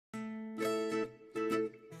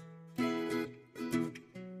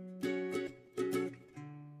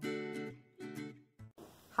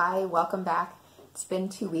Hi, welcome back. It's been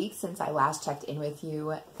 2 weeks since I last checked in with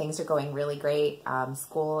you. Things are going really great.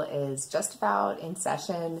 School is just about in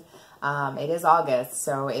session. It is August,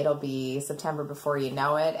 so it'll be September before you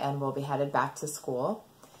know it, and we'll be headed back to school.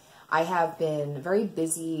 I have been very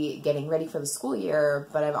busy getting ready for the school year,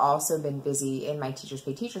 but I've also been busy in my Teachers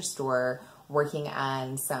Pay Teachers store working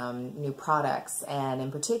on some new products. And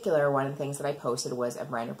in particular, one of the things that I posted was a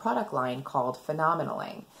brand new product line called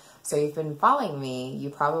Phenomenaling. So you've been following me,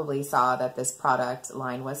 you probably saw that this product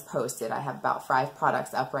line was posted. I have about 5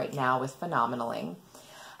 products up right now with Phenomenaling.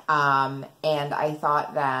 And I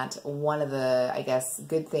thought that one of the,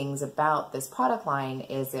 good things about this product line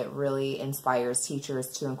is it really inspires teachers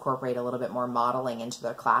to incorporate a little bit more modeling into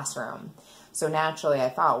their classroom. So naturally, I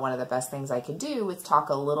thought one of the best things I could do was talk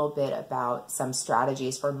a little bit about some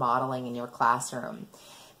strategies for modeling in your classroom.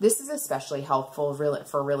 This is especially helpful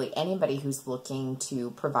for really anybody who's looking to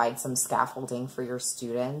provide some scaffolding for your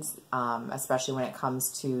students, especially when it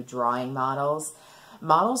comes to drawing models.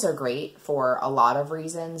 Models are great for a lot of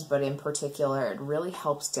reasons, but in particular, it really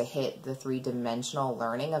helps to hit the 3-dimensional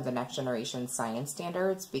learning of the next generation science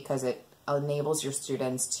standards because it enables your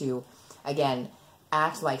students to, again,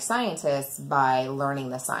 act like scientists by learning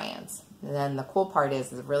the science. And then the cool part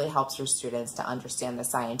is it really helps your students to understand the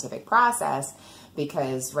scientific process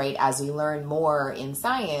because, right, as we learn more in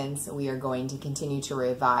science, we are going to continue to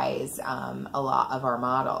revise a lot of our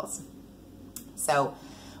models. So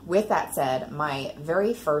with that said, my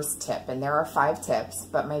very first tip, and there are 5 tips,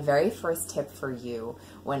 but my very first tip for you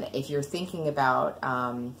if you're thinking about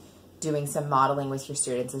doing some modeling with your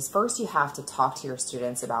students is first you have to talk to your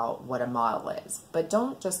students about what a model is. But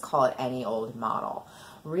don't just call it any old model.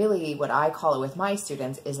 Really, what I call it with my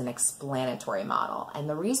students is an explanatory model. And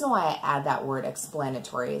the reason why I add that word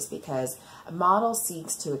explanatory is because a model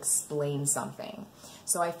seeks to explain something.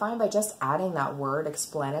 So I find by just adding that word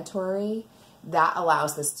explanatory, that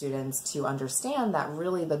allows the students to understand that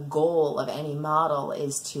really the goal of any model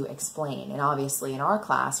is to explain. And obviously in our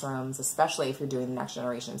classrooms, especially if you're doing the next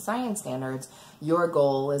generation science standards, your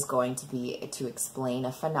goal is going to be to explain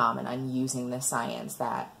a phenomenon using the science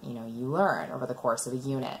that you learn over the course of a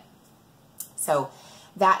unit. So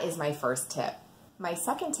that is my first tip. My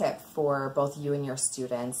second tip for both you and your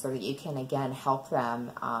students so that you can again help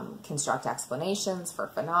them construct explanations for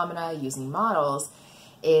phenomena using models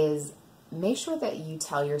is make sure that you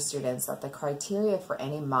tell your students that the criteria for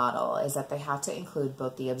any model is that they have to include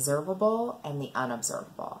both the observable and the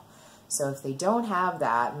unobservable. So if they don't have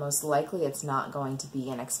that, most likely it's not going to be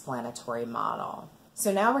an explanatory model.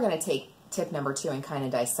 So now we're going to take tip number 2 and kind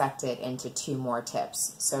of dissect it into 2 more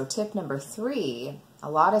tips. So tip number 3, a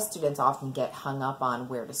lot of students often get hung up on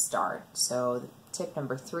where to start. So tip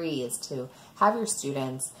number 3 is to have your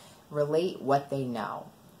students relate what they know.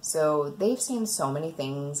 So they've seen so many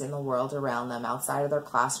things in the world around them outside of their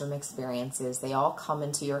classroom experiences. They all come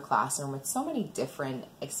into your classroom with so many different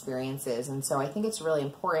experiences. And so I think it's really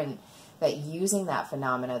important that using that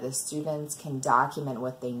phenomena, the students can document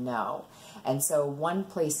what they know. And so one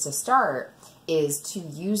place to start is to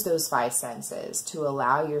use those 5 senses to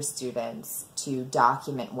allow your students to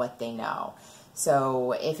document what they know.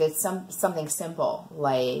 So if it's something simple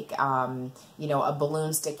like, a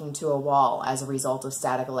balloon sticking to a wall as a result of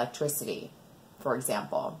static electricity, for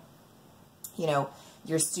example,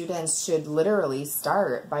 your students should literally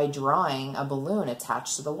start by drawing a balloon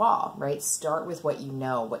attached to the wall, right? Start with what you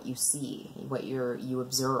know, what you see, what you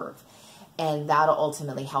observe, and that'll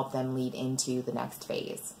ultimately help them lead into the next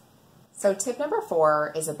phase. So tip number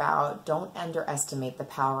 4 is about don't underestimate the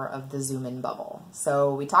power of the zoom-in bubble.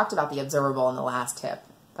 So we talked about the observable in the last tip,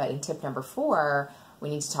 but in tip number 4, we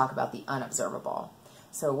need to talk about the unobservable.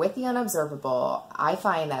 So with the unobservable, I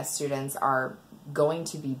find that students are going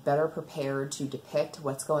to be better prepared to depict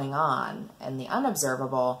what's going on in the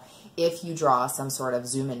unobservable if you draw some sort of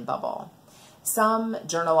zoom-in bubble. Some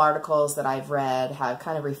journal articles that I've read have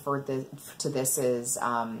kind of referred to this as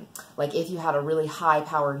like if you had a really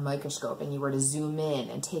high-powered microscope and you were to zoom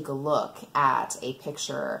in and take a look at a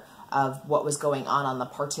picture of what was going on the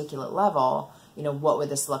particulate level, what would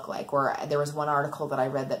this look like? Or there was one article that I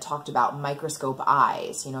read that talked about microscope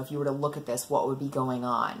eyes. If you were to look at this, what would be going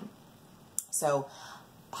on? So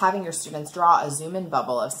having your students draw a zoom-in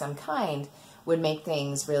bubble of some kind would make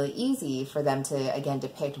things really easy for them to, again,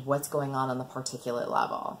 depict what's going on the particulate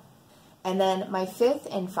level. And then my 5th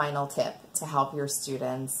and final tip to help your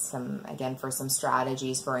students, for some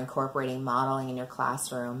strategies for incorporating modeling in your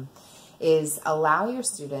classroom, is allow your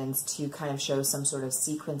students to kind of show some sort of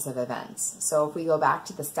sequence of events. So if we go back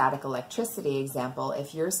to the static electricity example,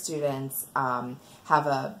 if your students have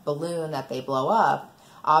a balloon that they blow up,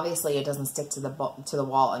 obviously it doesn't stick to the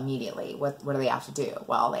wall immediately. What do they have to do?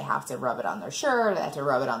 Well, they have to rub it on their shirt, they have to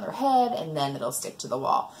rub it on their head, and then it'll stick to the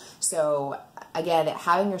wall. So again,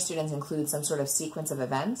 having your students include some sort of sequence of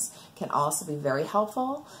events can also be very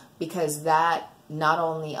helpful, because that not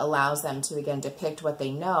only allows them to, again, depict what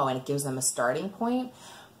they know, and it gives them a starting point,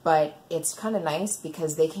 but it's kind of nice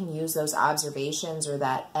because they can use those observations or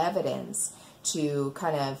that evidence to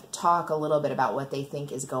kind of talk a little bit about what they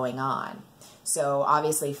think is going on. So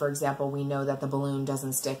obviously, for example, we know that the balloon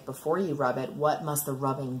doesn't stick before you rub it. What must the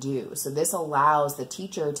rubbing do? So this allows the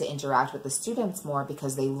teacher to interact with the students more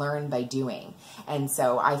because they learn by doing. And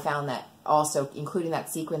so I found that also including that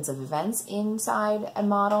sequence of events inside a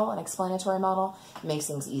model, an explanatory model, makes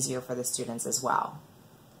things easier for the students as well.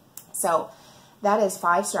 So that is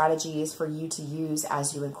 5 strategies for you to use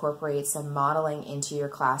as you incorporate some modeling into your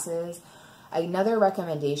classes. Another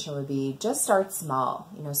recommendation would be just start small.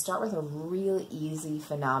 Start with a really easy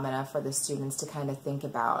phenomena for the students to kind of think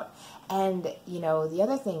about. And, the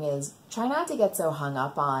other thing is try not to get so hung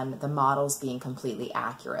up on the models being completely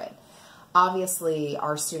accurate. Obviously,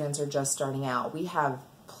 our students are just starting out. We have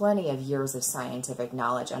plenty of years of scientific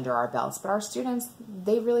knowledge under our belts, but our students,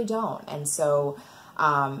 they really don't. And so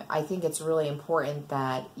I think it's really important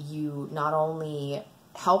that you not only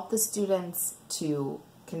help the students to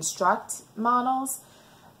construct models,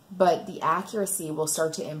 but the accuracy will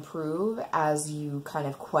start to improve as you kind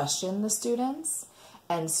of question the students.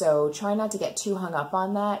 And so try not to get too hung up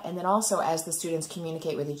on that. And then also as the students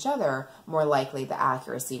communicate with each other, more likely the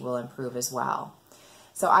accuracy will improve as well.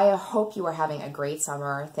 So I hope you are having a great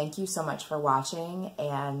summer. Thank you so much for watching,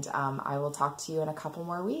 and I will talk to you in a couple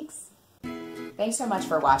more weeks. Thanks so much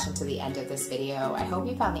for watching to the end of this video. I hope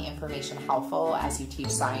you found the information helpful as you teach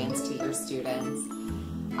science to your students.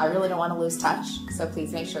 I really don't want to lose touch, so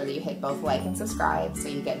please make sure that you hit both like and subscribe so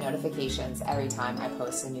you get notifications every time I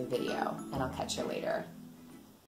post a new video, and I'll catch you later.